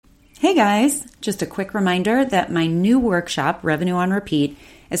Hey guys, just a quick reminder that my new workshop, Revenue on Repeat,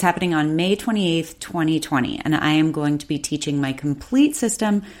 is happening on May 28th, 2020, and I am going to be teaching my complete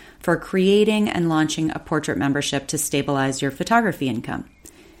system for creating and launching a portrait membership to stabilize your photography income.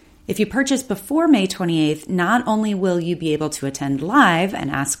 If you purchase before May 28th, not only will you be able to attend live and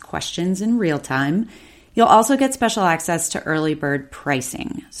ask questions in real time, you'll also get special access to early bird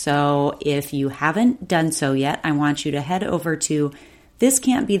pricing. So if you haven't done so yet, I want you to head over to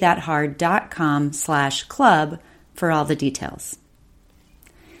thiscan'tbethathard.com/club for all the details.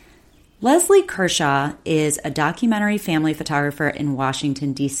 Leslie Kershaw is a documentary family photographer in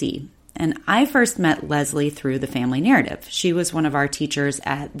Washington, D.C., and I first met Leslie through The Family Narrative. She was one of our teachers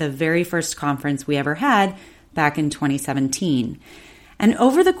at the very first conference we ever had back in 2017. And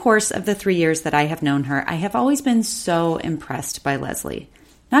over the course of the 3 years that I have known her, I have always been so impressed by Leslie.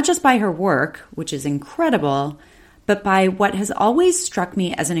 Not just by her work, which is incredible, but by what has always struck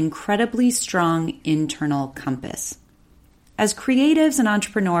me as an incredibly strong internal compass. As creatives and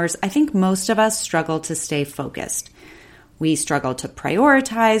entrepreneurs, I think most of us struggle to stay focused. We struggle to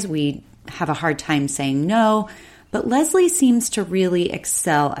prioritize, we have a hard time saying no, but Leslie seems to really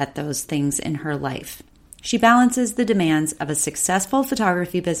excel at those things in her life. She balances the demands of a successful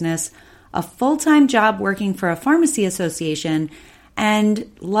photography business, a full-time job working for a pharmacy association, and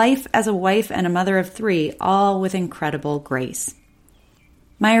life as a wife and a mother of 3, all with incredible grace.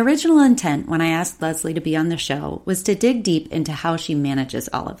 My original intent when I asked Leslie to be on the show was to dig deep into how she manages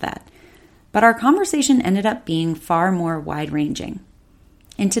all of that. But our conversation ended up being far more wide-ranging.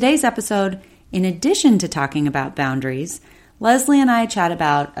 In today's episode, in addition to talking about boundaries, Leslie and I chat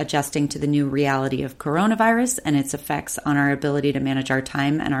about adjusting to the new reality of coronavirus and its effects on our ability to manage our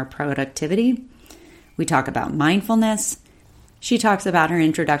time and our productivity. We talk about mindfulness. She talks about her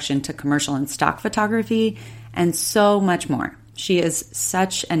introduction to commercial and stock photography, and so much more. She is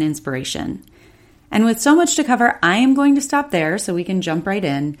such an inspiration. And with so much to cover, I am going to stop there so we can jump right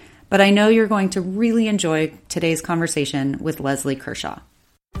in, but I know you're going to really enjoy today's conversation with Leslie Kershaw.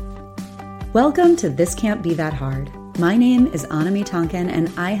 Welcome to This Can't Be That Hard. My name is Anami Tonkin,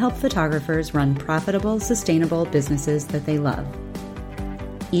 and I help photographers run profitable, sustainable businesses that they love.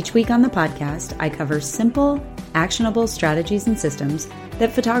 Each week on the podcast, I cover simple, actionable strategies and systems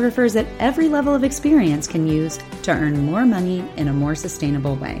that photographers at every level of experience can use to earn more money in a more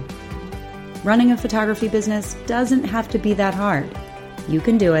sustainable way. Running a photography business doesn't have to be that hard. You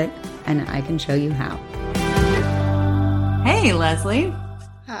can do it, and I can show you how. Hey, Leslie.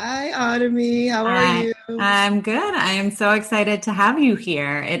 Hi, Anami. How are you? I'm good. I am so excited to have you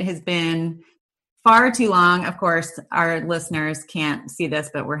here. It has been far too long. Of course, our listeners can't see this,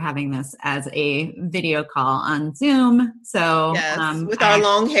 but we're having this as a video call on Zoom. So yes, with our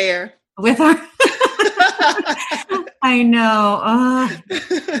long hair. With our I know.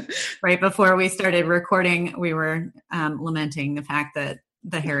 Right before we started recording, we were lamenting the fact that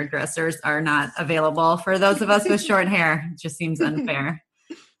the hairdressers are not available for those of us with short hair. It just seems unfair.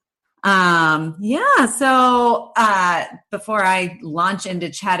 So before I launch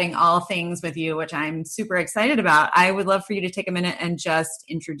into chatting all things with you, which I'm super excited about, I would love for you to take a minute and just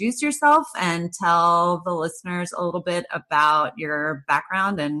introduce yourself and tell the listeners a little bit about your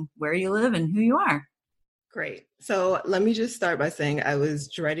background and where you live and who you are. Great. So let me just start by saying I was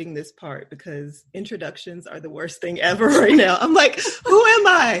dreading this part because introductions are the worst thing ever right now. I'm like, who am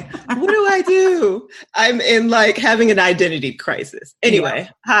I? What do I do? I'm in having an identity crisis. Anyway,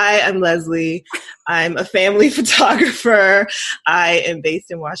 Hi, I'm Leslie. I'm a family photographer. I am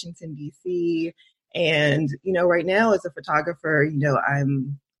based in Washington, D.C. And, right now as a photographer,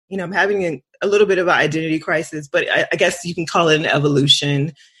 I'm having a little bit of an identity crisis, but I guess you can call it an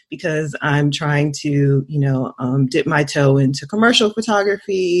evolution, because I'm trying to, dip my toe into commercial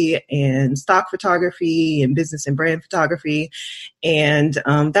photography and stock photography and business and brand photography. And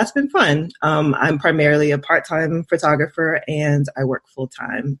that's been fun. I'm primarily a part-time photographer, and I work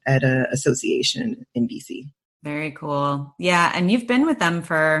full-time at an association in DC. Very cool. Yeah. And you've been with them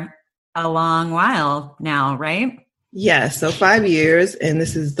for a long while now, right? Yeah, so 5 years, and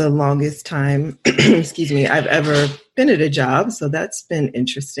this is the longest time, I've ever been at a job. So that's been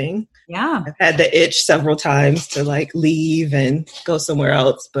interesting. Yeah. I've had the itch several times to leave and go somewhere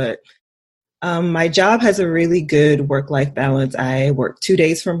else. But my job has a really good work-life balance. I work 2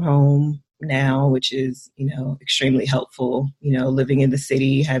 days from home now, which is, extremely helpful, living in the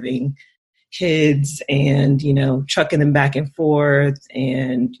city, having kids and, trucking them back and forth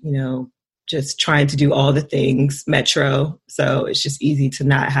and, just trying to do all the things metro. So it's just easy to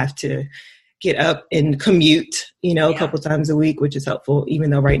not have to get up and commute, a couple times a week, which is helpful, even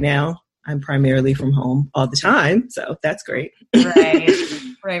though right now I'm primarily from home all the time. So that's great. Right.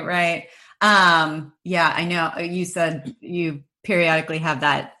 Right, right. Yeah, I know you said you periodically have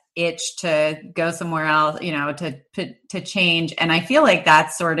that itch to go somewhere else, to change. And I feel like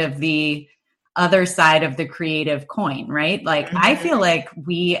that's sort of the other side of the creative coin, right? Like I feel like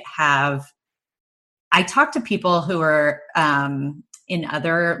I talk to people who are in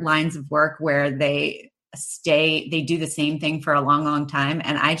other lines of work where they do the same thing for a long, long time.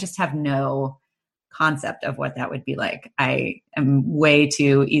 And I just have no concept of what that would be like. I am way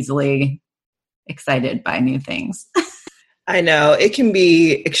too easily excited by new things. I know it can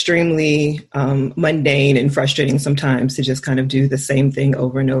be extremely mundane and frustrating sometimes to just kind of do the same thing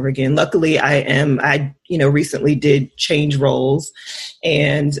over and over again. Luckily, I recently did change roles,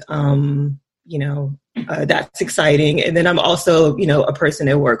 and that's exciting. And then I'm also, a person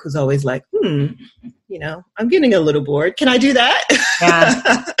at work who's always like, I'm getting a little bored. Can I do that?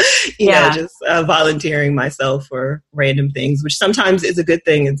 Yeah. Just volunteering myself for random things, which sometimes is a good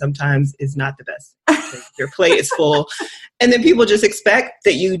thing and sometimes is not the best. Your plate is full. And then people just expect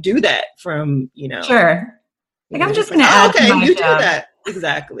that you do that from, Sure. Like, I'm just going to add to my you job. do that.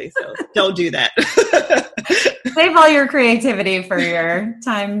 Exactly. So don't do that. Save all your creativity for your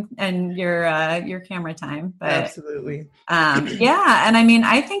time and your camera time. But, absolutely. Yeah. And I mean,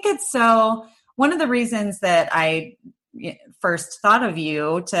 I think it's one of the reasons that I first thought of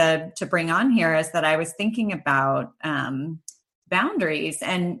you to bring on here is that I was thinking about boundaries.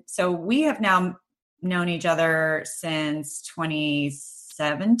 And so we have now known each other since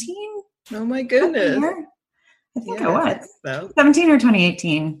 2017. Oh my goodness. I think it was so. 17 or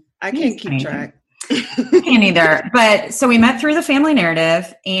 2018. I can't keep track. I can't either. But so we met through the Family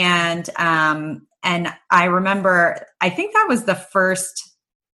Narrative, and I remember, I think that was the first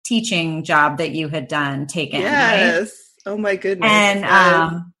teaching job that you had taken. Yes. Right? Oh my goodness. And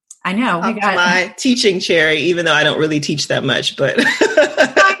I know we got my teaching chair, even though I don't really teach that much, but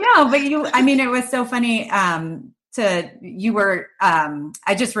I know, but it was so funny. I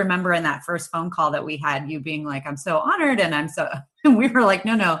just remember in that first phone call that we had, you being like, I'm so honored. And we were like,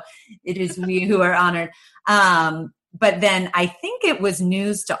 no, it is we who are honored. But then I think it was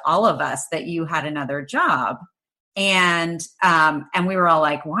news to all of us that you had another job. And we were all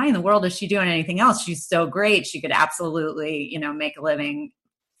like, why in the world is she doing anything else? She's so great. She could absolutely, make a living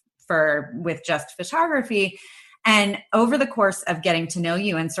with just photography. And over the course of getting to know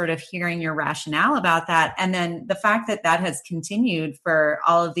you and sort of hearing your rationale about that, and then the fact that has continued for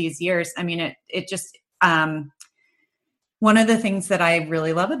all of these years, I mean, it just, one of the things that I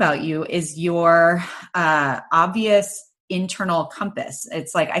really love about you is your obvious internal compass.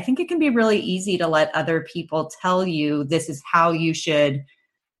 It's like, I think it can be really easy to let other people tell you this is how you should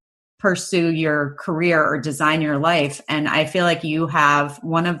pursue your career or design your life. And I feel like you have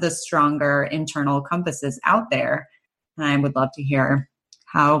one of the stronger internal compasses out there. And I would love to hear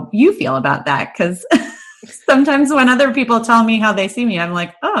how you feel about that. Because sometimes when other people tell me how they see me, I'm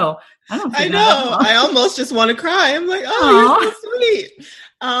like, oh, I don't think I know. I almost just want to cry. I'm like, oh, you're so sweet.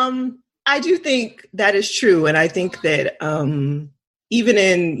 I do think that is true. And I think that even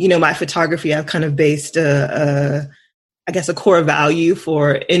in, my photography, I've kind of based a core value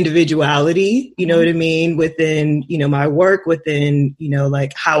for individuality, you know what I mean, within, my work, within,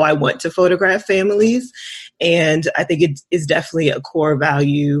 like how I want to photograph families. And I think it is definitely a core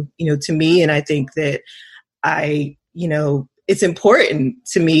value, to me. And I think that it's important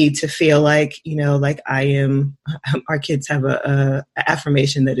to me to feel like, like I am, our kids have a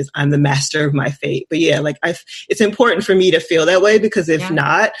affirmation that is, I'm the master of my fate. But yeah, like it's important for me to feel that way, because if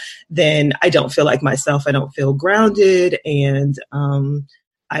not, then I don't feel like myself. I don't feel grounded, and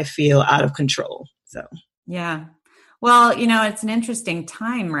I feel out of control. So, yeah. Well, it's an interesting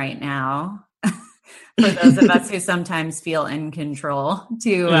time right now for those of us who sometimes feel in control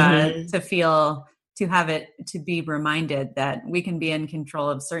to feel, to have it, to be reminded that we can be in control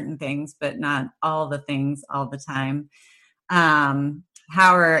of certain things, but not all the things all the time. How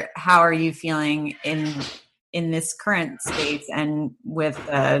are you feeling in this current state and with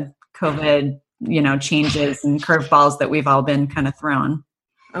COVID, changes and curveballs that we've all been kind of thrown?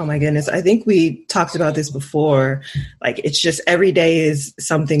 Oh my goodness. I think we talked about this before. Like, it's just every day is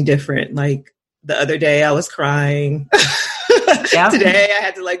something different. Like the other day I was crying. Yep. Today I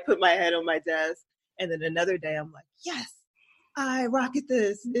had to put my head on my desk. And then another day I'm like, yes, I rock at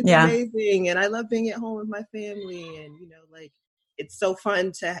this. It's amazing. And I love being at home with my family. And, it's so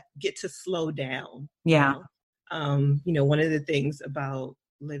fun to get to slow down. Yeah. One of the things about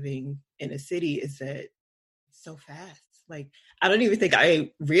living in a city is that it's so fast. like, I don't even think I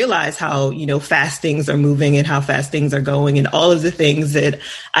realize how, fast things are moving and how fast things are going and all of the things that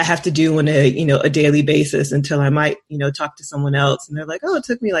I have to do on a daily basis until I might, talk to someone else and they're like, oh, it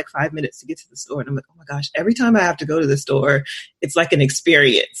took me like 5 minutes to get to the store. And I'm like, oh my gosh, every time I have to go to the store, it's like an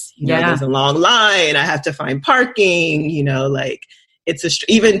experience. There's a long line. I have to find parking, like it's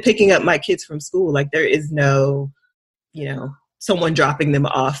even picking up my kids from school. Like there is no, someone dropping them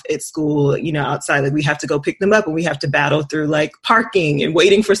off at school, outside. Like we have to go pick them up and we have to battle through like parking and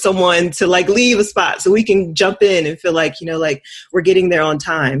waiting for someone to like leave a spot so we can jump in and feel like, like we're getting there on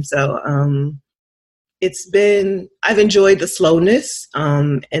time. So I've enjoyed the slowness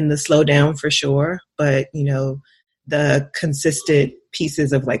and the slowdown for sure. But, the consistent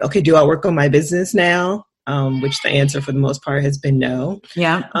pieces of like, okay, do I work on my business now? Which the answer for the most part has been no.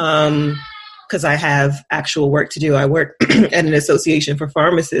 Yeah. Because I have actual work to do. I work at an association for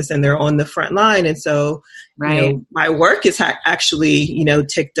pharmacists and they're on the front line. And so, my work is actually,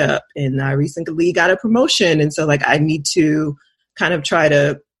 ticked up, and I recently got a promotion. And so like, I need to kind of try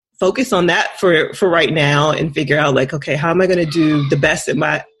to focus on that for right now and figure out like, okay, how am I going to do the best at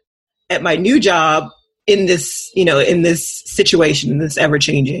my new job in this, in this situation, in this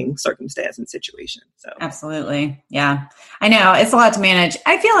ever-changing circumstance and situation. So absolutely. Yeah, I know it's a lot to manage.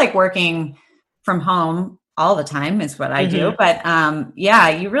 I feel like working from home all the time is what I do. But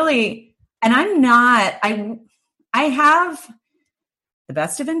you really, and I have the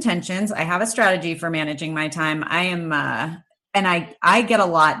best of intentions. I have a strategy for managing my time. I am, and I get a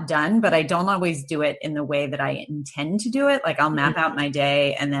lot done, but I don't always do it in the way that I intend to do it. Like I'll map out my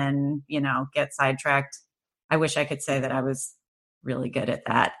day and then, get sidetracked. I wish I could say that I was really good at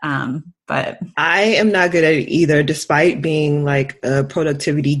that. But I am not good at it either, despite being like a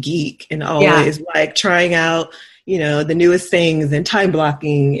productivity geek and always like trying out, the newest things and time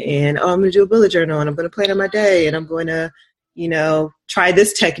blocking and, I'm going to do a bullet journal and I'm going to plan on my day and I'm going to, try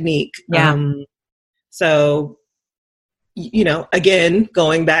this technique. Yeah. So, again,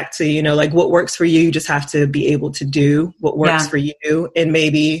 going back to, like what works for you just have to be able to do what works for you. And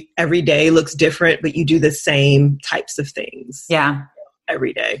maybe every day looks different, but you do the same types of things. Yeah.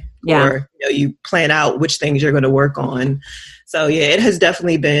 Every day. Yeah. Or, you plan out which things you're going to work on. So yeah, it has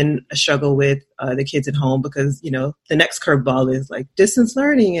definitely been a struggle with the kids at home because, the next curveball is like distance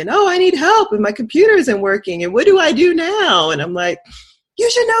learning and, I need help and my computer isn't working. And what do I do now? And I'm like,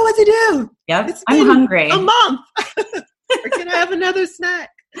 you should know what to do. Yep. I'm hungry. A month. Or can I have another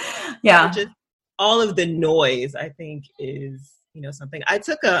snack? Yeah. So just all of the noise, I think, is, something. I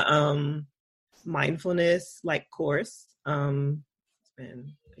took a mindfulness course. It's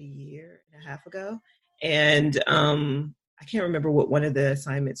been a year and a half ago. And I can't remember what one of the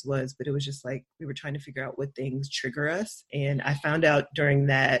assignments was, but it was just like we were trying to figure out what things trigger us. And I found out during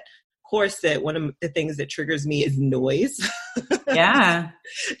that course that one of the things that triggers me is noise. Yeah.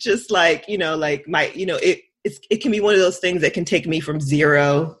 Just like, like my, it can be one of those things that can take me from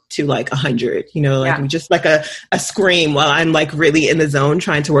 0 to like 100, just like a scream while I'm like really in the zone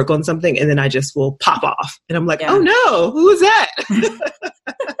trying to work on something. And then I just will pop off and I'm like, oh no, who is that?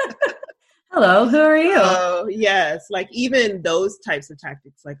 Hello, who are you? Oh, yes. Like even those types of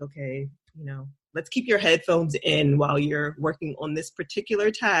tactics, like, okay, let's keep your headphones in while you're working on this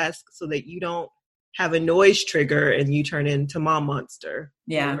particular task so that you don't have a noise trigger and you turn into mom monster.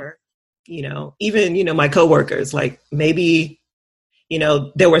 Yeah. Or, even, my coworkers, like maybe,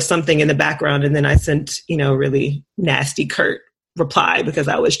 there was something in the background and then I sent, really nasty, curt reply because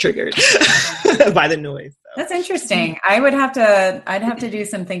I was triggered by the noise. So. That's interesting. I'd have to do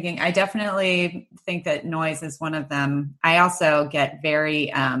some thinking. I definitely think that noise is one of them. I also get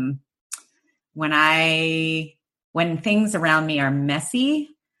very, when things around me are messy,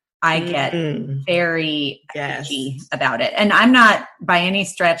 I get very edgy about it. And I'm not by any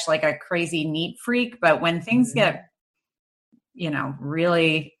stretch like a crazy neat freak, but when things get,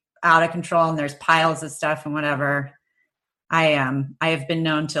 really out of control and there's piles of stuff and whatever, I have been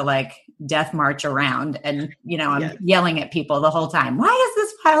known to like death march around and, I'm yelling at people the whole time. Why is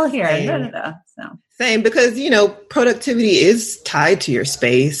this pile here? So. Same, because, productivity is tied to your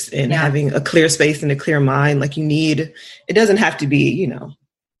space and having a clear space and a clear mind. Like it doesn't have to be,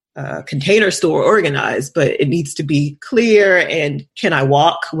 container store organized, but it needs to be clear. And can I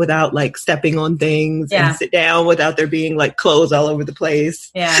walk without like stepping on things and sit down without there being like clothes all over the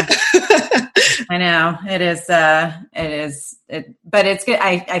place? Yeah. I know it is, but it's good.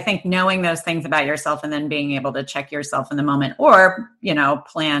 I think knowing those things about yourself and then being able to check yourself in the moment or,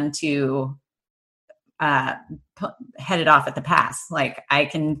 plan to, head it off at the pass. Like I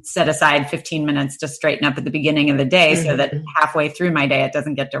can set aside 15 minutes to straighten up at the beginning of the day so that halfway through my day, it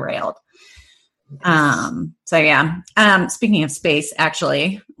doesn't get derailed. So yeah. Speaking of space,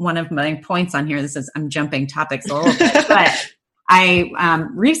 actually, one of my points on here, I'm jumping topics a little bit, but I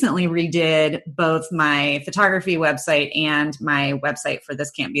recently redid both my photography website and my website for This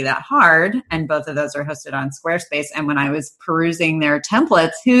Can't Be That Hard. And both of those are hosted on Squarespace. And when I was perusing their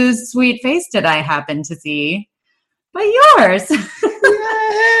templates, whose sweet face did I happen to see? But yours. Yay!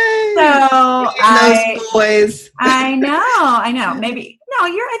 So boys. I know. Maybe no.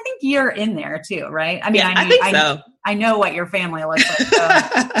 I think you're in there too, right? I mean, I think so. I know what your family looks like. So,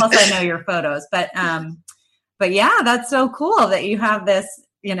 plus, I know your photos. But yeah, that's so cool that you have this.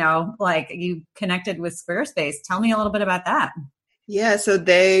 Like you connected with Squarespace. Tell me a little bit about that. Yeah, so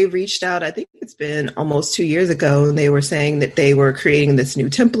they reached out, I think it's been almost 2 years ago, and they were saying that they were creating this new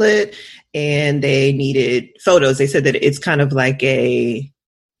template and they needed photos. They said that it's kind of like a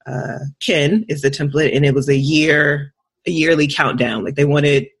Ken is the template, and it was a yearly countdown. Like they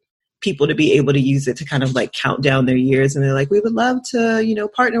wanted people to be able to use it to kind of like count down their years. And they're like, we would love to,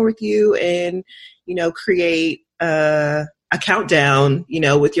 partner with you and, create a countdown,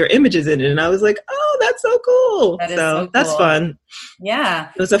 with your images in it. And I was like, oh, that's so cool. So that's fun. Yeah.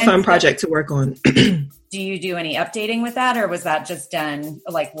 It was a fun project to work on. Do you do any updating with that, or was that just done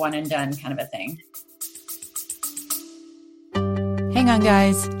like one and done kind of a thing? Hang on,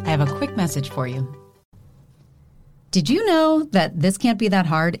 guys. I have a quick message for you. Did you know that This Can't Be That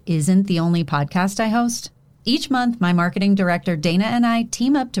Hard isn't the only podcast I host? Each month, my marketing director, Dana, and I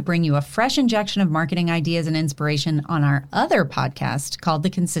team up to bring you a fresh injection of marketing ideas and inspiration on our other podcast called The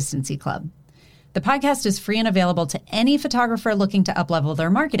Consistency Club. The podcast is free and available to any photographer looking to uplevel their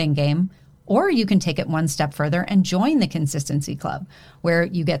marketing game, or you can take it one step further and join the Consistency Club, where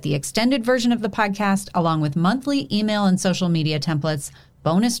you get the extended version of the podcast along with monthly email and social media templates,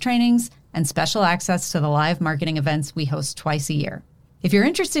 bonus trainings, and special access to the live marketing events we host twice a year. If you're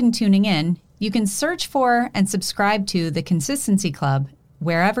interested in tuning in, you can search for and subscribe to the Consistency Club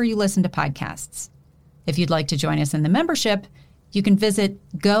wherever you listen to podcasts. If you'd like to join us in the membership, you can visit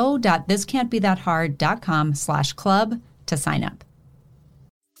go.thiscan'tbethathard.com/club to sign up.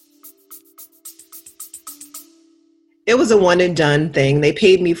 It was a one and done thing. They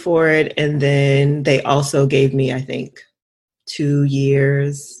paid me for it. And then they also gave me, I think, 2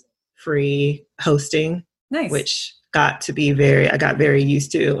 years free hosting, nice. Which I got very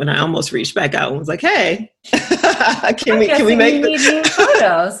used to. And I almost reached back out and was like, hey, can we make this? New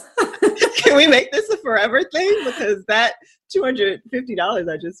photos. Can we make this a forever thing? Because that $250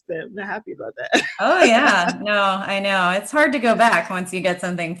 I just spent, I'm not happy about that. Oh yeah. No, I know. It's hard to go back once you get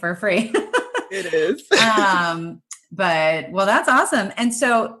something for free. It is. But that's awesome. And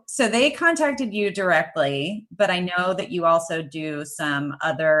so they contacted you directly, but I know that you also do some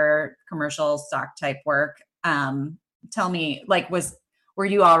other commercial stock type work. Tell me, were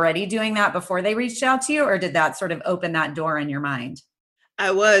you already doing that before they reached out to you, or did that sort of open that door in your mind?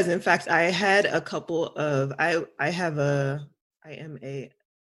 I was. In fact, I had a couple of, I am a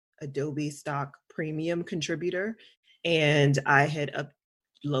Adobe stock premium contributor, and I had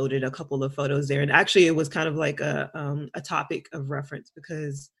uploaded a couple of photos there. And actually it was kind of like a topic of reference,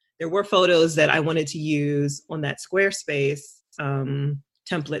 because there were photos that I wanted to use on that Squarespace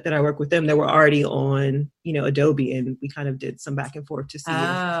template that I work with them that were already on, Adobe. And we kind of did some back and forth to see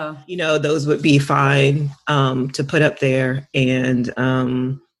if, those would be fine to put up there.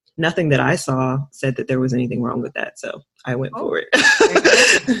 And nothing that I saw said that there was anything wrong with that. So I went for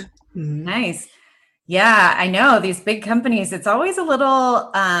it. Nice. Yeah, I know these big companies, it's always a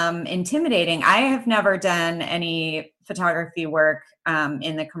little intimidating. I have never done any photography work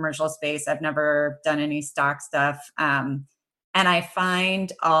in the commercial space. I've never done any stock stuff. And I find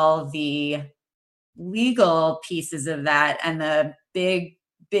all the legal pieces of that and the big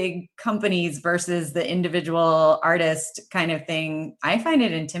companies versus the individual artist kind of thing, I find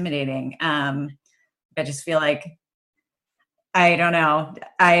it intimidating. I just feel like, I don't know.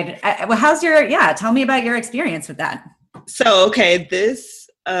 Tell me about your experience with that. So, okay, this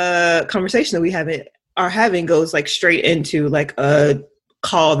conversation that we are having goes like straight into like a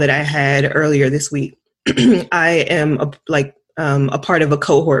call that I had earlier this week. I am a part of a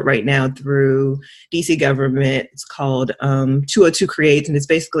cohort right now through DC government. It's called 202 Creates, and it's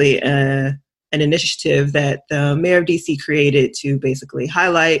basically an initiative that the mayor of DC created to basically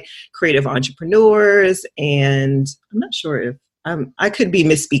highlight creative entrepreneurs. And I'm not sure if I could be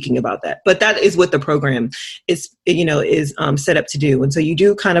misspeaking about that, but that is what the program is set up to do. And so you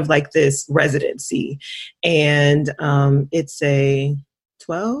do kind of like this residency, and it's a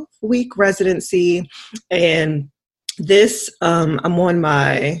 12-week residency. And this, I'm on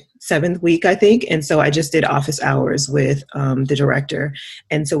my 7th week, I think. And so I just did office hours with the director.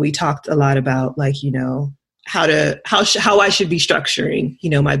 And so we talked a lot about like, you know, how I should be structuring, you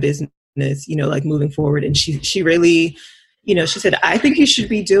know, my business, you know, like moving forward. And she really, you know, she said, I think you should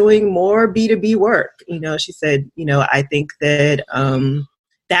be doing more B2B work. You know, she said, you know, I think that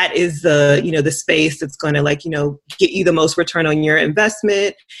that is the, you know, the space that's going to like, you know, get you the most return on your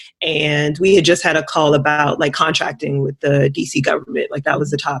investment. And we had just had a call about like contracting with the DC government. Like that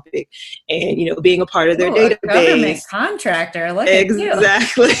was the topic. And, you know, being a part of their database. Government contractor. Look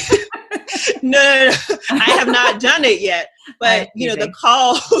exactly. at you. No. I have not done it yet. But, you know, the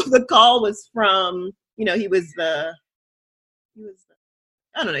call was from, you know, he was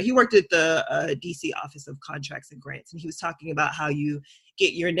I don't know. He worked at the DC Office of Contracts and Grants, and he was talking about how you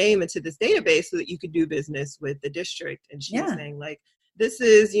get your name into this database so that you could do business with the district. And she was saying, like, this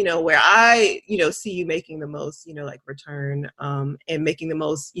is, you know, where I, you know, see you making the most, you know, like return and making the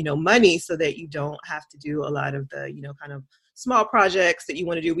most, you know, money so that you don't have to do a lot of the, you know, kind of small projects that you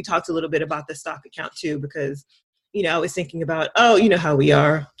want to do. We talked a little bit about the stock account too, because you know, I was thinking about, you know how we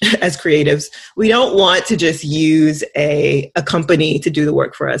are as creatives. We don't want to just use a company to do the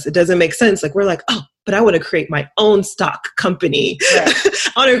work for us. It doesn't make sense. Like, we're like, but I want to create my own stock company. Right.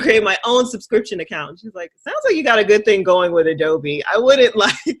 I want to create my own subscription account. She's like, sounds like you got a good thing going with Adobe. I wouldn't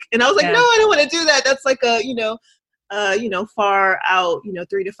like, and I was like, no, I don't want to do that. That's like a, you know, far out, you know,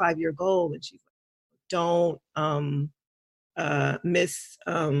 3 to 5 year goal. And she's like,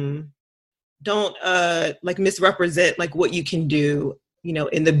 don't like misrepresent like what you can do, you know,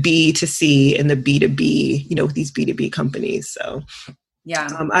 in the B to C and the B to B, you know, with these B2B companies. So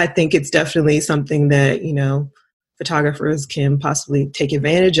I think it's definitely something that, you know, photographers can possibly take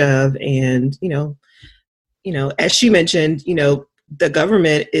advantage of. And, you know, as she mentioned, you know, the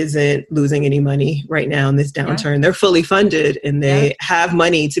government isn't losing any money right now in this downturn. Yeah. They're fully funded and they have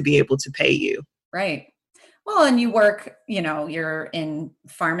money to be able to pay you. Right. Well, and you work, you know, you're in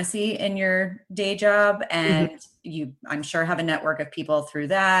pharmacy in your day job and you, I'm sure, have a network of people through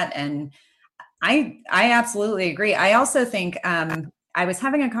that. And I absolutely agree. I also think I was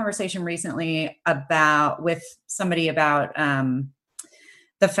having a conversation recently with somebody about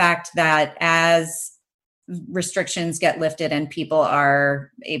the fact that as restrictions get lifted and people are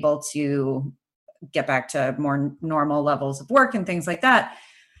able to get back to more normal levels of work and things like that,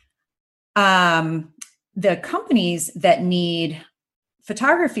 the companies that need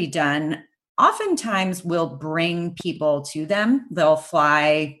photography done oftentimes will bring people to them. They'll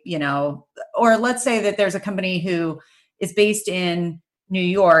fly, you know, or let's say that there's a company who is based in New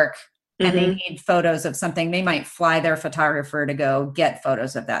York and they need photos of something. They might fly their photographer to go get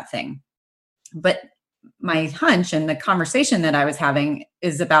photos of that thing. But my hunch and the conversation that I was having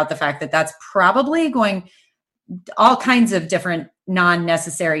is about the fact that that's probably going, all kinds of different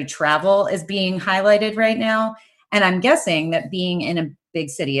non-necessary travel is being highlighted right now. And I'm guessing that being in a big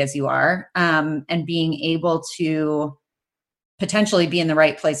city as you are, and being able to potentially be in the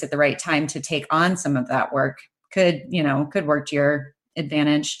right place at the right time to take on some of that work could work to your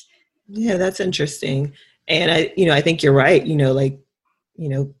advantage. Yeah, that's interesting. And I think you're right.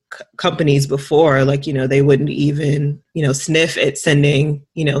 Companies before, they wouldn't even, sniff at sending,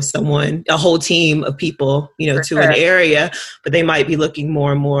 someone, a whole team of people, to an area, but they might be looking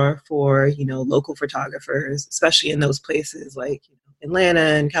more and more for, local photographers, especially in those places like Atlanta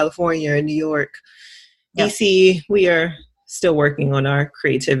and California and New York. Yep. DC, we are still working on our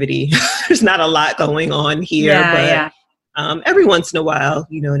creativity. There's not a lot going on here, but every once in a while,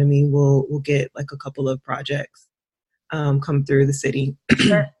 you know what I mean? We'll get like a couple of projects come through the city.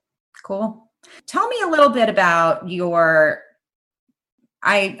 Sure. Cool. Tell me a little bit about your,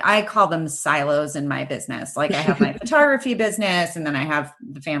 I call them silos in my business. Like I have my photography business and then I have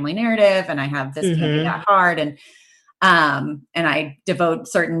the family narrative and I have this Can't Be That Hard. And I devote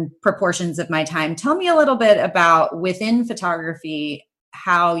certain proportions of my time. Tell me a little bit about within photography,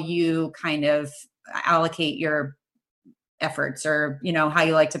 how you kind of allocate your efforts or, how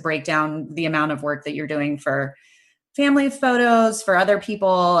you like to break down the amount of work that you're doing for family photos, for other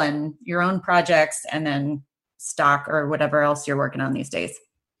people and your own projects, and then stock or whatever else you're working on these days.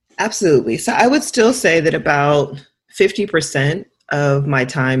 Absolutely. So I would still say that about 50% of my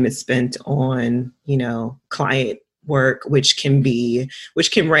time is spent on, client work, which can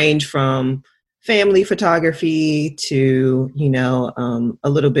range from family photography to, a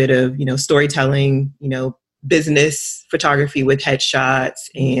little bit of, storytelling, business photography with headshots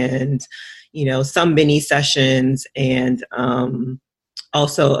and, some mini sessions and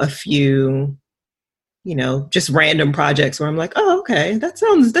also a few, just random projects where I'm like, oh, okay, that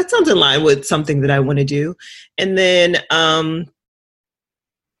sounds in line with something that I want to do. And then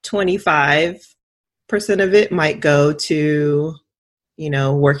 25% of it might go to,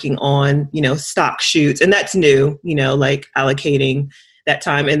 working on, stock shoots. And that's new, like allocating that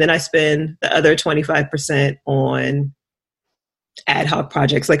time. And then I spend the other 25% on ad hoc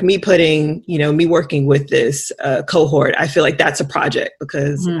projects, like me working with this cohort. I feel like that's a project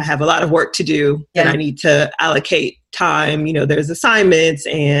because I have a lot of work to do and I need to allocate time. There's assignments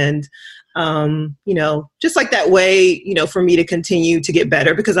and, just like that way, for me to continue to get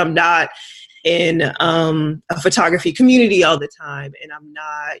better because I'm not in a photography community all the time. And I'm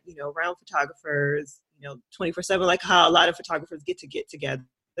not, around photographers, 24/7, like how a lot of photographers get together.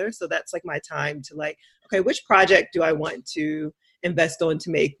 So that's like my time to like, okay, which project do I want to invest on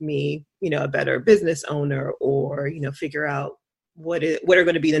to make me, a better business owner or, figure out what are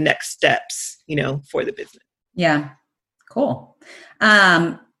going to be the next steps, for the business. Yeah. Cool.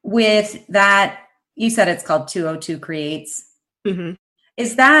 With that, you said it's called 202 Creates. Mm-hmm.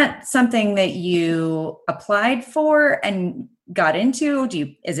 Is that something that you applied for and got into?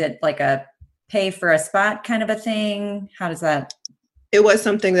 Is it like a pay for a spot kind of a thing? How does that? It was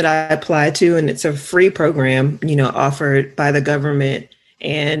something that I applied to, and it's a free program, offered by the government.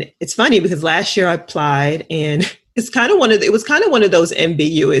 And it's funny because last year I applied and it was kind of one of those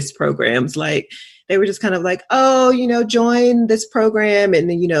ambiguous programs. Like they were just kind of like, oh, join this program and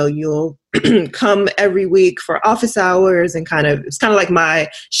then, you'll come every week for office hours and it's kind of like my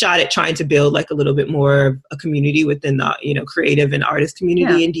shot at trying to build like a little bit more of a community within the, creative and artist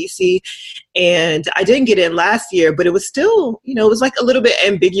community in DC. And I didn't get in last year, but it was still, it was like a little bit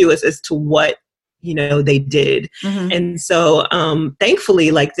ambiguous as to what, they did. Mm-hmm. And so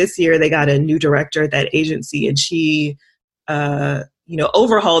thankfully, like this year, they got a new director at that agency and she,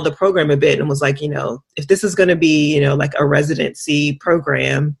 overhauled the program a bit and was like, if this is going to be, like a residency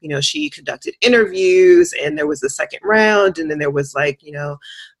program, she conducted interviews and there was a second round. And then there was like,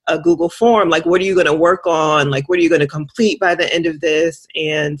 a Google form, like, what are you going to work on? Like, what are you going to complete by the end of this?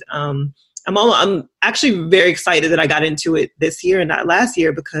 And I'm actually very excited that I got into it this year and not last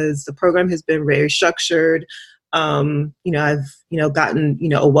year because the program has been very structured. I've, gotten,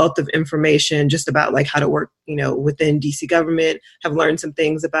 a wealth of information just about like how to work, within DC government, have learned some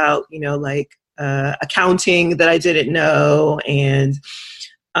things about, accounting that I didn't know. And,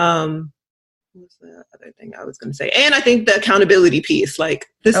 what's the other thing I was going to say? And I think the accountability piece, like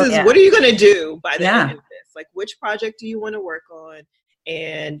what are you going to do by the end of this? Like, which project do you want to work on?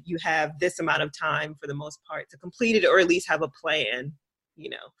 And you have this amount of time for the most part to complete it, or at least have a plan,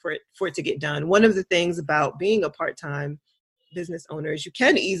 for it to get done. One of the things about being a part-time business owner is you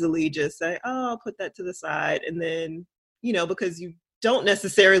can easily just say, oh, I'll put that to the side. And then, because you don't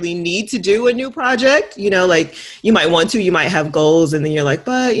necessarily need to do a new project, like you might want to, you might have goals and then you're like,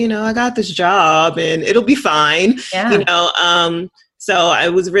 but, I got this job and it'll be fine, so I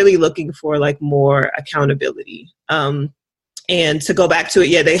was really looking for like more accountability. And to go back to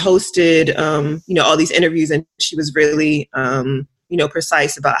it, they hosted, all these interviews and she was really,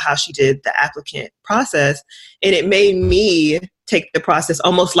 precise about how she did the applicant process. And it made me take the process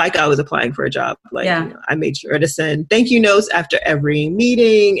almost like I was applying for a job. Like, I made sure to send thank you notes after every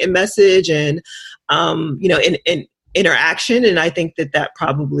meeting and message and, in interaction. And I think that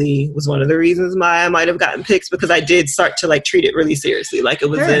probably was one of the reasons why I might have gotten picked because I did start to like treat it really seriously. Like it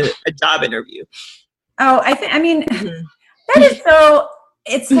was a job interview. Oh, that is so...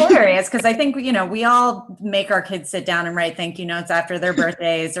 It's hilarious because I think, we all make our kids sit down and write thank you notes after their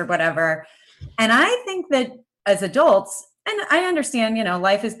birthdays or whatever. And I think that as adults, and I understand,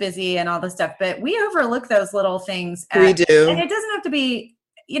 life is busy and all this stuff, but we overlook those little things. We do. And it doesn't have to be,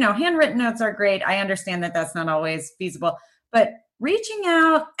 handwritten notes are great. I understand that that's not always feasible, but reaching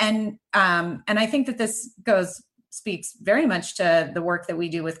out and I think that this speaks very much to the work that we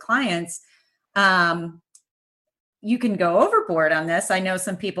do with clients. You can go overboard on this. I know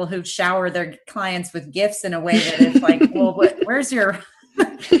some people who shower their clients with gifts in a way that is like, well, where's your,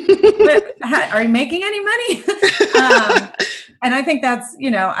 are you making any money? And I think that's,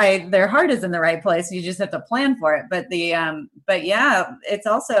 their heart is in the right place. You just have to plan for it. But it's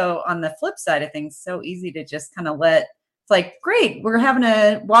also on the flip side of things, so easy to just kind of it's like, great,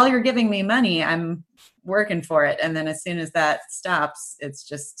 while you're giving me money, I'm working for it. And then as soon as that stops, it's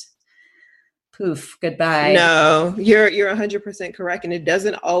just, poof, goodbye. No, you're 100% correct. And it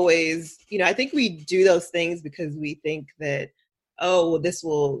doesn't always, I think we do those things because we think that, oh, well, this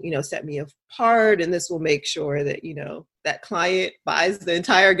will, set me apart and this will make sure that, that client buys the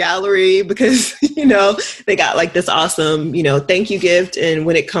entire gallery because, they got like this awesome, thank you gift. And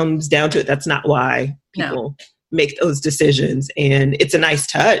when it comes down to it, that's not why people make those decisions. And it's a nice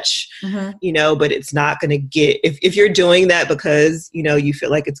touch, you know, but it's not going to get, if you're doing that because, you know, you feel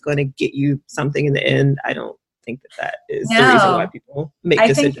like it's going to get you something in the end, I don't think that is the reason why people make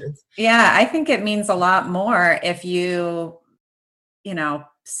decisions. I think it means a lot more if you know,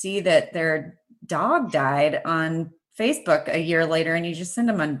 see that their dog died on Facebook a year later and you just send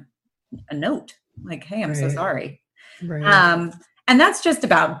them a note like, hey, I'm so sorry. Right. And that's just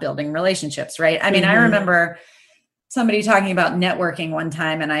about building relationships, right? I mean, I remember somebody talking about networking one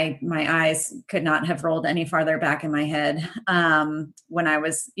time, and my eyes could not have rolled any farther back in my head. When I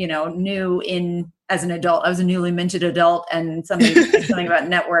was, you know, as an adult, I was a newly minted adult, and somebody said something about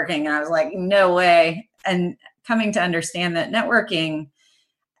networking, and I was like, no way. And coming to understand that networking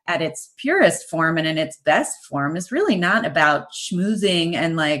at its purest form and in its best form is really not about schmoozing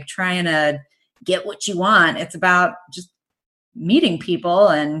and like trying to get what you want. It's about just meeting people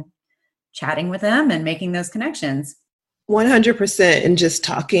and chatting with them and making those connections. 100%. And just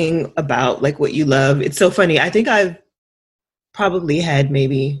talking about like what you love. It's so funny. I think I've probably had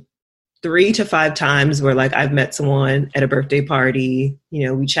maybe 3 to 5 times where like I've met someone at a birthday party, you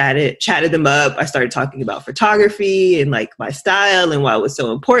know, we chatted them up. I started talking about photography and like my style and why it was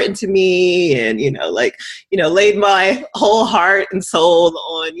so important to me. And, you know, like, you know, laid my whole heart and soul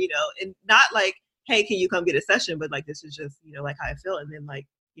on, you know, and not like, hey, can you come get a session? But like, this is just, you know, like how I feel. And then like,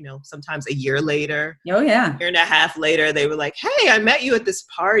 you know, sometimes a year later, a year and a half later, they were like, hey, I met you at this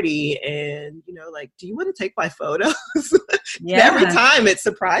party and, you know, like, do you want to take my photos? Every time it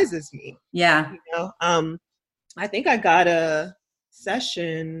surprises me. Yeah. You know, I think I got a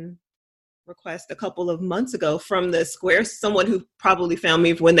session request a couple of months ago from the someone who probably found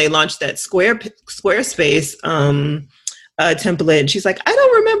me when they launched that Squarespace, template. And she's like, I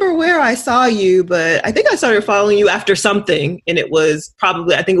don't remember where I saw you, but I think I started following you after something. And it was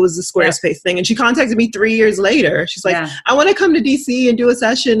probably, I think it was the Squarespace thing. And she contacted me 3 years later. She's like, I want to come to DC and do a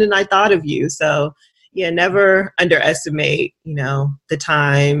session. And I thought of you. So yeah, never underestimate, you know, the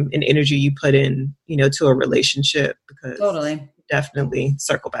time and energy you put in, you know, to a relationship, because definitely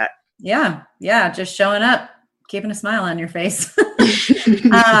circle back. Yeah. Yeah. Just showing up, keeping a smile on your face.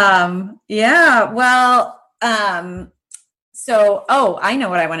 So, I know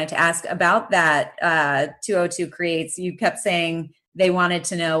what I wanted to ask about that 202 Creates. You kept saying they wanted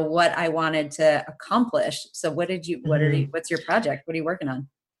to know what I wanted to accomplish. So what's your project? What are you working on?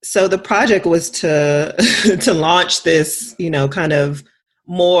 So the project was to launch this, you know, kind of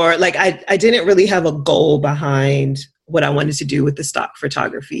more like I didn't really have a goal behind what I wanted to do with the stock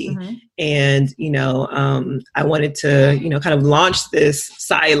photography. And, you know, I wanted to, you know, kind of launch this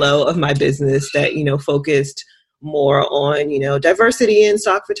silo of my business that, you know, focused more on, you know, diversity in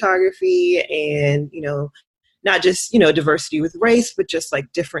stock photography and, you know, not just, you know, diversity with race, but just like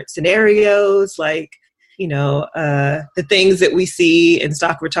different scenarios, like, you know, the things that we see in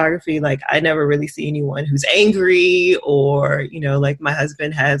stock photography. Like I never really see anyone who's angry or, you know, like my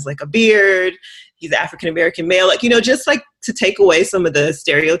husband has like a beard, he's African-American male, like, you know, just like to take away some of the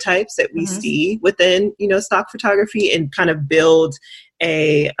stereotypes that we see within, you know, stock photography and kind of build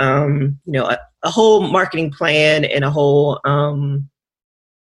a, you know, a whole marketing plan and a whole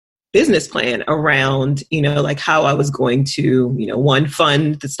business plan around, you know, like how I was going to, you know, one,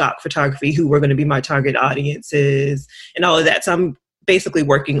 fund the stock photography, who were going to be my target audiences and all of that. So I'm basically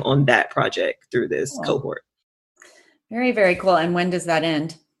working on that project through this cohort. Very, very cool. And when does that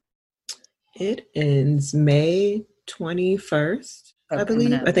end? It ends May 21st, I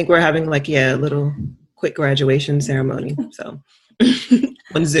believe. I think we're having like, a little quick graduation ceremony. So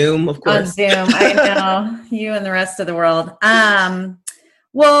on Zoom, of course. On Zoom, I know. You and the rest of the world.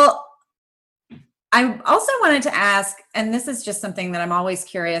 Well, I also wanted to ask, and this is just something that I'm always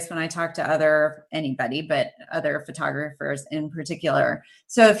curious when I talk to anybody, but other photographers in particular.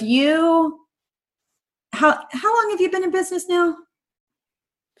 So how long have you been in business now?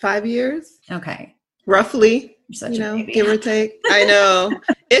 5 years. Okay. Roughly. Such you know, give or take. I know.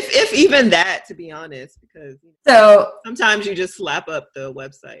 if even that, to be honest, because so sometimes you just slap up the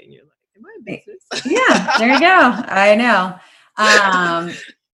website and you're like, am I in business? Yeah, there you go. I know.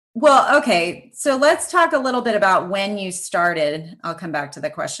 Well, okay. So let's talk a little bit about when you started. I'll come back to the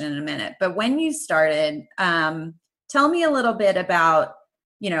question in a minute, but when you started, tell me a little bit about,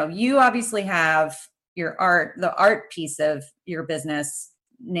 you know, you obviously have the art piece of your business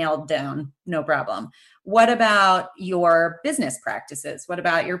nailed down, no problem. What about your business practices? What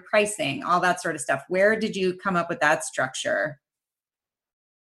about your pricing, all that sort of stuff? Where did you come up with that structure?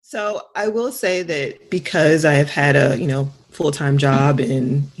 So I will say that because I have had a, you know, full-time job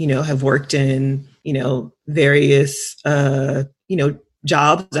and, you know, have worked in, you know, various, you know,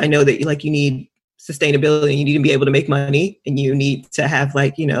 jobs, I know that you need sustainability. You need to be able to make money, and you need to have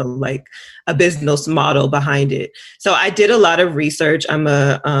like, you know, like a business model behind it. So I did a lot of research. I'm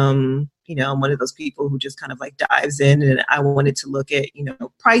you know, I'm one of those people who just kind of like dives in, and I wanted to look at, you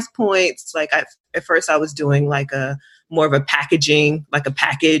know, price points. Like at first I was doing like a more of a packaging, like a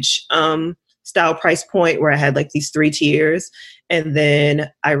package style price point where I had like these 3 tiers. And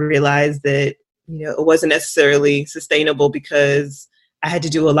then I realized that, you know, it wasn't necessarily sustainable because I had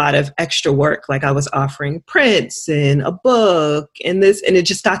to do a lot of extra work. Like I was offering prints and a book and this, and it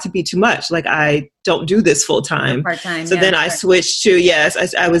just got to be too much. Like I don't do this full time. Part-time. So then I switched to,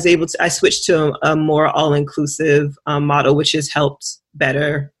 I switched to a more all-inclusive model, which has helped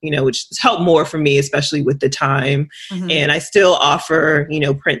better, you know, which has helped more for me, especially with the time. Mm-hmm. And I still offer, you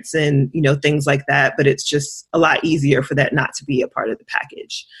know, prints and, you know, things like that, but it's just a lot easier for that not to be a part of the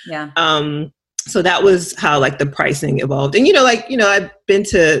package. Yeah. So that was how like the pricing evolved. And, you know, like, you know, I've been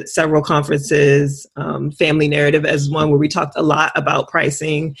to several conferences, Family Narrative as one where we talked a lot about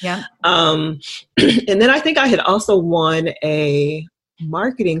pricing. Yeah. And then I think I had also won a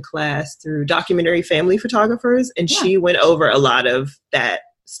marketing class through Documentary Family Photographers. And she went over a lot of that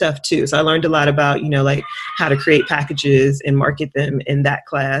stuff too. So I learned a lot about, you know, like how to create packages and market them in that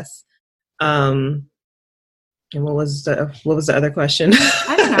class. And what was the other question?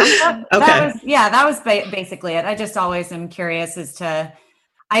 I don't know. Okay. That was basically it. I just always am curious as to,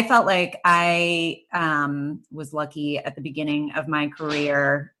 I felt like I was lucky at the beginning of my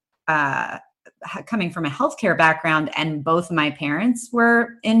career, coming from a healthcare background, and both my parents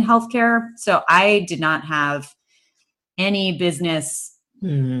were in healthcare. So I did not have any business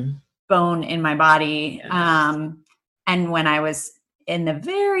bone in my body. Yes. And when I was in the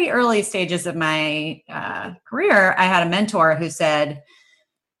very early stages of my career, I had a mentor who said,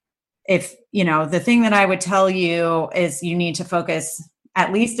 if, you know, the thing that I would tell you is you need to focus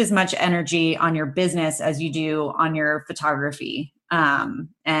at least as much energy on your business as you do on your photography.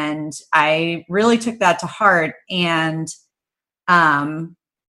 And I really took that to heart, and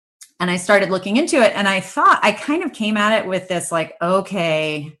I started looking into it, and I thought I kind of came at it with this, like,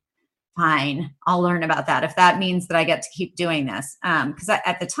 okay, fine, I'll learn about that if that means that I get to keep doing this. Because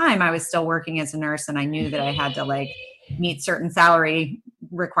at the time I was still working as a nurse, and I knew that I had to like meet certain salary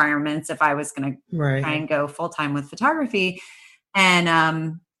requirements if I was going to try and go full time with photography.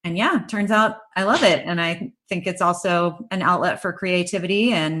 And yeah, turns out I love it. And I think it's also an outlet for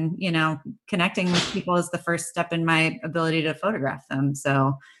creativity, and, you know, connecting with people is the first step in my ability to photograph them.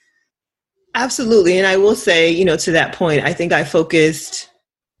 So. Absolutely. And I will say, you know, to that point, I think I focused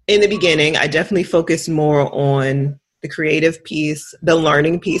in the beginning, I definitely focused more on the creative piece, the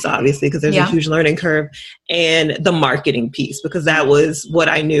learning piece, obviously, because there's a huge learning curve, and the marketing piece, because that was what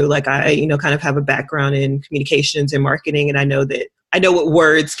I knew. Like I, you know, kind of have a background in communications and marketing, and I know what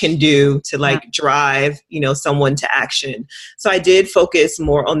words can do to like drive, you know, someone to action. So I did focus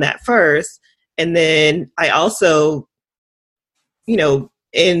more on that first. And then I also, you know,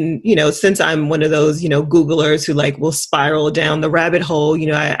 since I'm one of those, you know, Googlers who like will spiral down the rabbit hole, you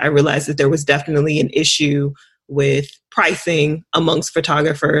know, I realized that there was definitely an issue with pricing amongst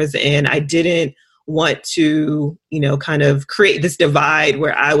photographers. And I didn't want to, you know, kind of create this divide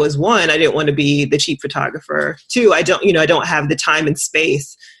where I was, one, I didn't want to be the cheap photographer. Two, I don't have the time and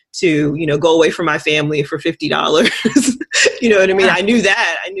space to, you know, go away from my family for $50. You know what I mean? I knew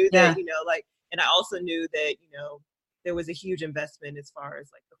that, you know, like, and I also knew that, you know, there was a huge investment as far as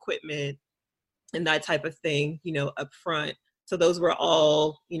like equipment and that type of thing, you know, up front. So those were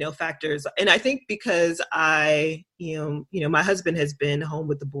all, you know, factors. And I think because I, you know, my husband has been home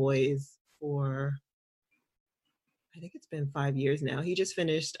with the boys for, I think it's been 5 years now. He just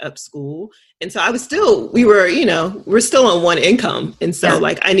finished up school. And so we're still on one income. And so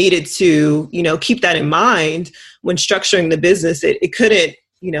like I needed to, you know, keep that in mind when structuring the business. It couldn't,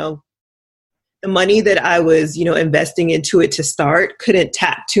 you know, the money that I was, you know, investing into it to start couldn't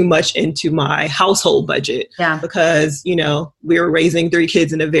tap too much into my household budget because, you know, we were raising 3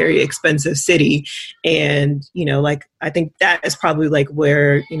 kids in a very expensive city. And, you know, like, I think that is probably like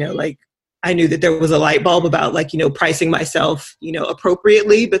where, you know, like I knew that there was a light bulb about like, you know, pricing myself, you know,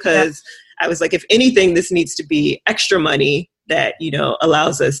 appropriately, because I was like, if anything, this needs to be extra money that, you know,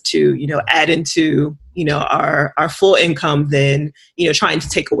 allows us to, you know, add into, you know, our full income than, you know, trying to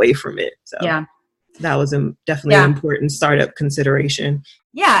take away from it. So that was definitely an important startup consideration.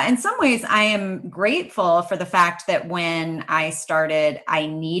 Yeah. In some ways, I am grateful for the fact that when I started, I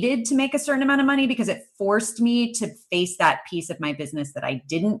needed to make a certain amount of money because it forced me to face that piece of my business that I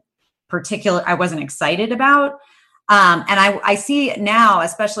wasn't excited about. And I see now,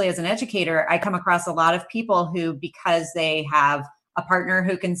 especially as an educator, I come across a lot of people who, because they have a a partner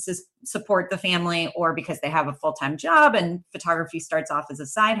who can support the family, or because they have a full-time job and photography starts off as a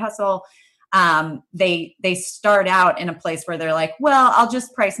side hustle. They start out in a place where they're like, well, I'll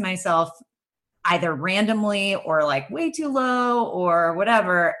just price myself either randomly or like way too low or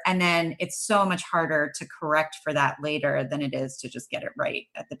whatever. And then it's so much harder to correct for that later than it is to just get it right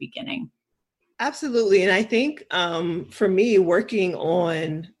at the beginning. Absolutely. And I think for me, working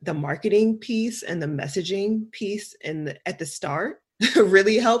on the marketing piece and the messaging piece at the start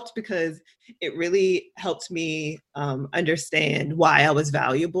really helped, because it really helped me understand why I was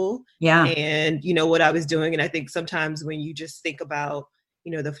valuable and, what I was doing. And I think sometimes when you just think about,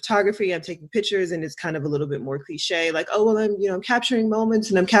 the photography, I'm taking pictures and it's kind of a little bit more cliche, like, oh, well, I'm capturing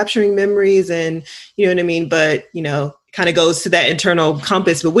moments and I'm capturing memories and, you know what I mean? But, kind of goes to that internal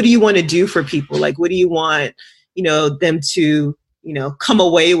compass. But what do you want to do for people? Like, what do you want, them to, come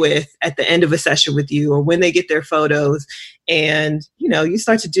away with at the end of a session with you, or when they get their photos? And, you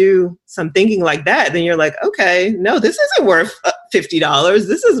start to do some thinking like that, then you're like, okay, no, this isn't worth $50.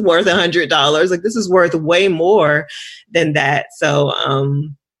 This is worth $100. Like, this is worth way more than that. So,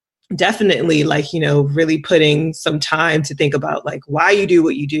 definitely, like, really putting some time to think about like why you do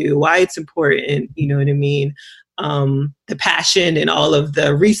what you do, why it's important, you know what I mean? The passion and all of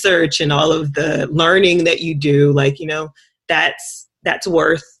the research and all of the learning that you do, like, that's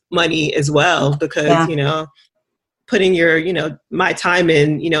worth money as well, because, putting your, my time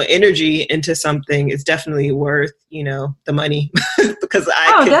and, energy into something is definitely worth, the money because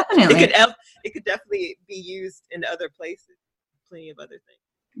definitely. It could definitely be used in other places, plenty of other things.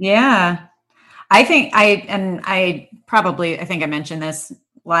 Yeah. I think I think I mentioned this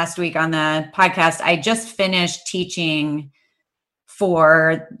last week on the podcast. I just finished teaching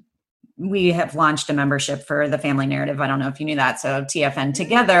we have launched a membership for the Family Narrative. I don't know if you knew that. So TFN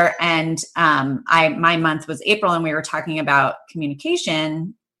Together. And my month was April, and we were talking about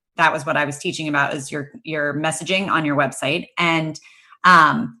communication. That was what I was teaching about, is your messaging on your website. And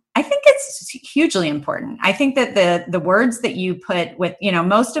I think it's hugely important. I think that the words that you put with,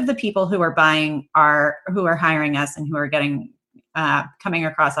 most of the people who are buying who are hiring us and who are getting coming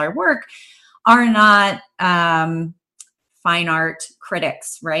across our work are not fine art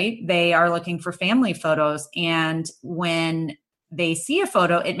critics, right? They are looking for family photos. And when they see a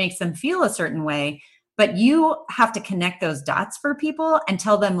photo, it makes them feel a certain way, but you have to connect those dots for people and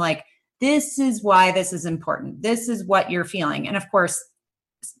tell them, like, this is why this is important. This is what you're feeling. And of course,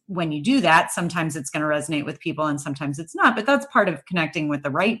 when you do that, sometimes it's going to resonate with people and sometimes it's not, but that's part of connecting with the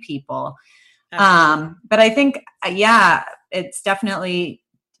right people. But I think, it's definitely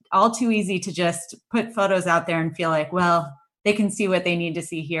all too easy to just put photos out there and feel like, well, they can see what they need to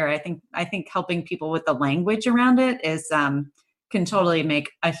see here. I think helping people with the language around it is can totally make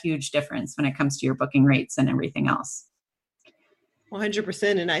a huge difference when it comes to your booking rates and everything else.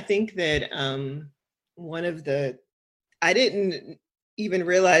 100%. And I think that I didn't even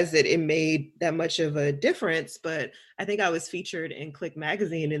realize that it made that much of a difference, but I think I was featured in Click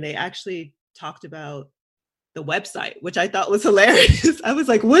Magazine and they actually talked about the website, which I thought was hilarious. I was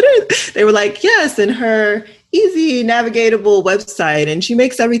like, they were like, yes, and her easy navigatable website, and she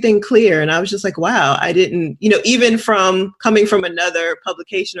makes everything clear. And I was just like, wow, I didn't, even from coming from another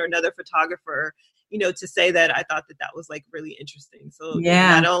publication or another photographer, to say that, I thought that was like really interesting. So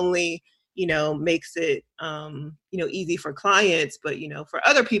not only, makes it, easy for clients, but, for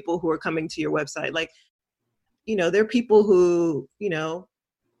other people who are coming to your website, like, there are people who,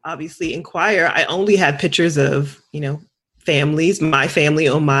 obviously inquire. I only have pictures of, families, my family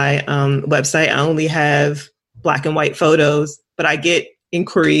on my website. I only have black and white photos, but I get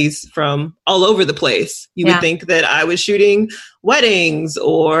inquiries from all over the place. You would think that I was shooting weddings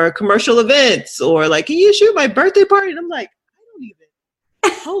or commercial events, or like, can you shoot my birthday party? And I'm like, I don't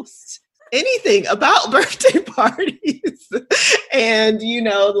even post anything about birthday parties. And,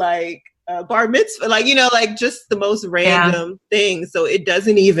 like, bar mitzvah, like, like just the most random things. So it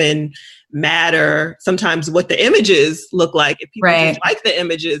doesn't even matter sometimes what the images look like. If people just like the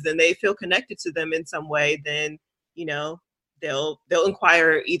images and they feel connected to them in some way, then, they'll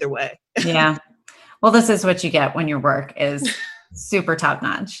inquire either way. Yeah. Well, this is what you get when your work is super top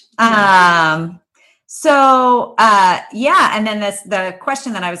notch. And then the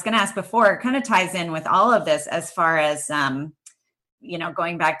question that I was going to ask before kind of ties in with all of this as far as,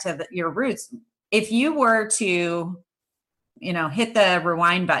 going back to your roots. If you were to, hit the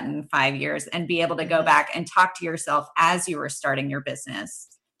rewind button 5 years and be able to go back and talk to yourself as you were starting your business,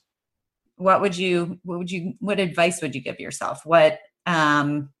 what advice would you give yourself? What,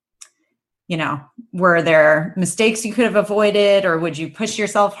 were there mistakes you could have avoided, or would you push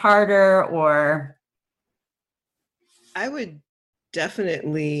yourself harder? Or I would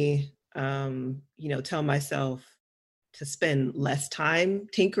definitely, tell myself to spend less time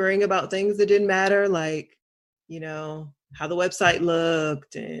tinkering about things that didn't matter, like, how the website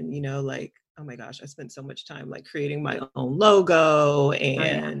looked and, like, oh my gosh, I spent so much time like creating my own logo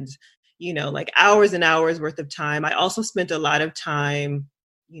and, like hours and hours worth of time. I also spent a lot of time,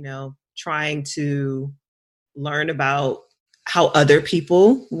 trying to learn about how other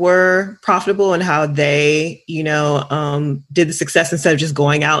people were profitable and how they, did the success instead of just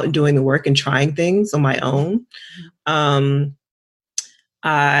going out and doing the work and trying things on my own.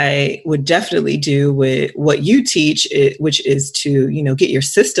 I would definitely do with what you teach, which is to, get your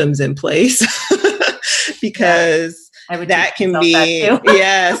systems in place because that can be,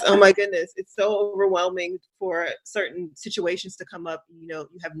 yes. Oh my goodness. It's so overwhelming for certain situations to come up. You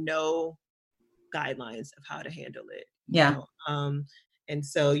have no guidelines of how to handle it. And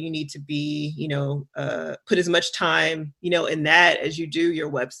so you need to be, put as much time, in that as you do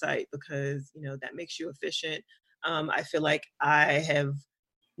your website, because, that makes you efficient. I feel like I have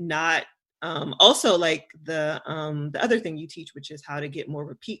not, also like the other thing you teach, which is how to get more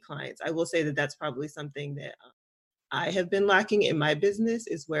repeat clients. I will say that that's probably something that I have been lacking in my business,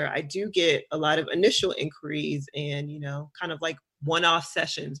 is where I do get a lot of initial inquiries and, kind of like one-off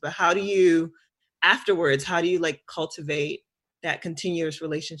sessions, but afterwards, how do you like cultivate that continuous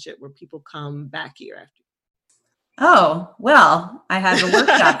relationship where people come back year after? Oh, well, I have a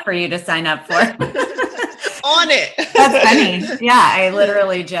workshop for you to sign up for. On it. That's funny. Yeah, I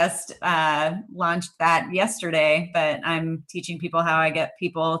literally just launched that yesterday, but I'm teaching people how I get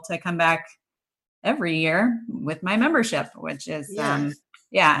people to come back every year with my membership, which is,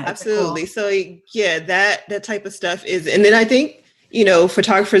 absolutely. Cool. So that type of stuff is, and then I think,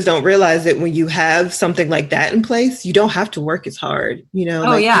 photographers don't realize that when you have something like that in place, you don't have to work as hard,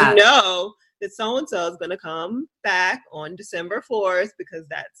 that so-and-so is going to come back on December 4th because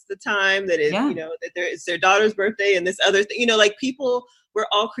that's the time that is, that it's their daughter's birthday and this other thing, like people, we're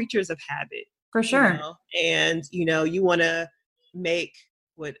all creatures of habit. For sure. And, you want to make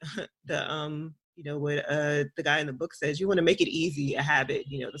what the guy in the book says, you want to make it easy, a habit.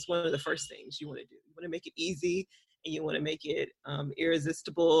 That's one of the first things you want to do. You want to make it easy and you want to make it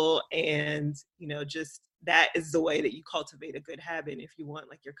irresistible. And, just that is the way that you cultivate a good habit. And if you want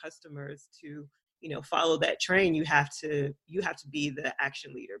like your customers to, follow that train, you have to be the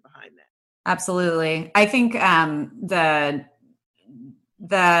action leader behind that. Absolutely. I think the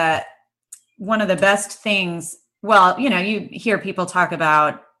one of the best things, well, you hear people talk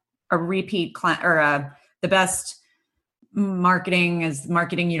about a repeat client or the best marketing is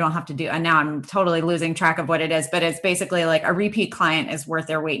marketing you don't have to do. And now I'm totally losing track of what it is, but it's basically like a repeat client is worth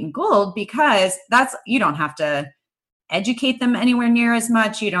their weight in gold because you don't have to educate them anywhere near as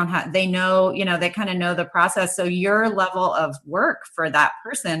much. They know, they kind of know the process. So your level of work for that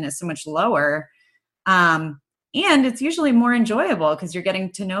person is so much lower. And it's usually more enjoyable because you're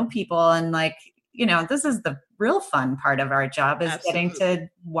getting to know people and like, this is the real fun part of our job is Absolutely. Getting to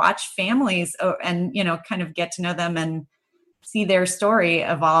watch families and, kind of get to know them and see their story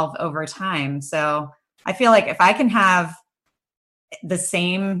evolve over time. So I feel like if I can have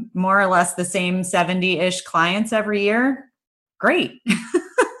more or less the same 70-ish clients every year, great.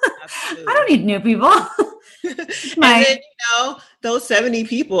 I don't need new people. And then, those 70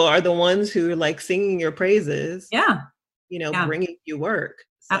 people are the ones who are like singing your praises. Yeah. Bringing you work.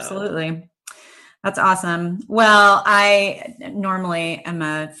 So. Absolutely. That's awesome. Well, I normally am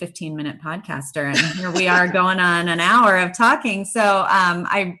a 15-minute podcaster, and here we are going on an hour of talking. So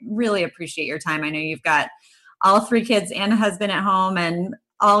I really appreciate your time. I know you've got all 3 kids and a husband at home and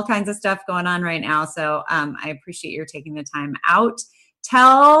all kinds of stuff going on right now. So I appreciate your taking the time out.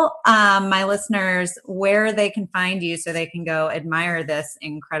 Tell my listeners where they can find you so they can go admire this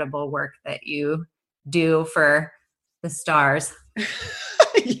incredible work that you do for the stars.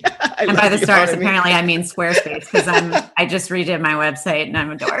 And by the stars, apparently I mean Squarespace because I just redid my website and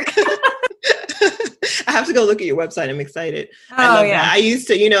I'm a dork. I have to go look at your website. I'm excited. I love that. I used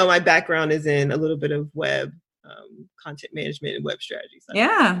to, my background is in a little bit of web content management and web strategy. So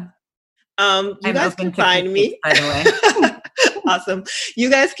yeah. You guys can find me. By the way. Awesome. You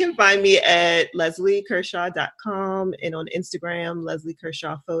guys can find me at LeslieKershaw.com and on Instagram, Leslie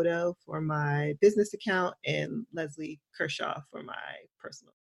Kershaw Photo for my business account and Leslie Kershaw for my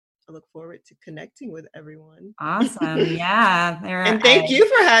personal. I look forward to connecting with everyone. Awesome. Yeah. And thank you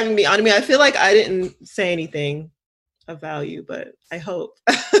for having me on. I feel like I didn't say anything of value, but I hope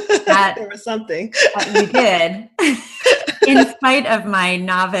that there was something. You did. In spite of my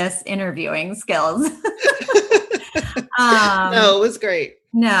novice interviewing skills. No, it was great.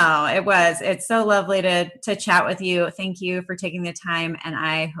 No, it was. It's so lovely to chat with you. Thank you for taking the time. And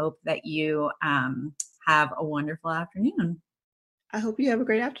I hope that you have a wonderful afternoon. I hope you have a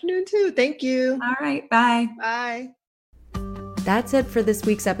great afternoon too. Thank you. All right. Bye. Bye. That's it for this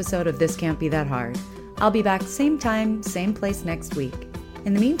week's episode of This Can't Be That Hard. I'll be back same time, same place next week.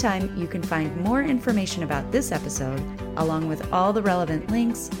 In the meantime, you can find more information about this episode, along with all the relevant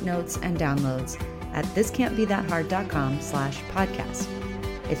links, notes, and downloads at thiscan'tbethathard.com/podcast.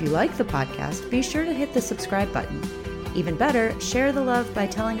 If you like the podcast, be sure to hit the subscribe button. Even better, share the love by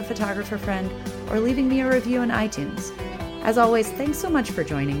telling a photographer friend or leaving me a review in iTunes. As always, thanks so much for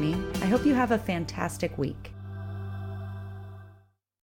joining me. I hope you have a fantastic week.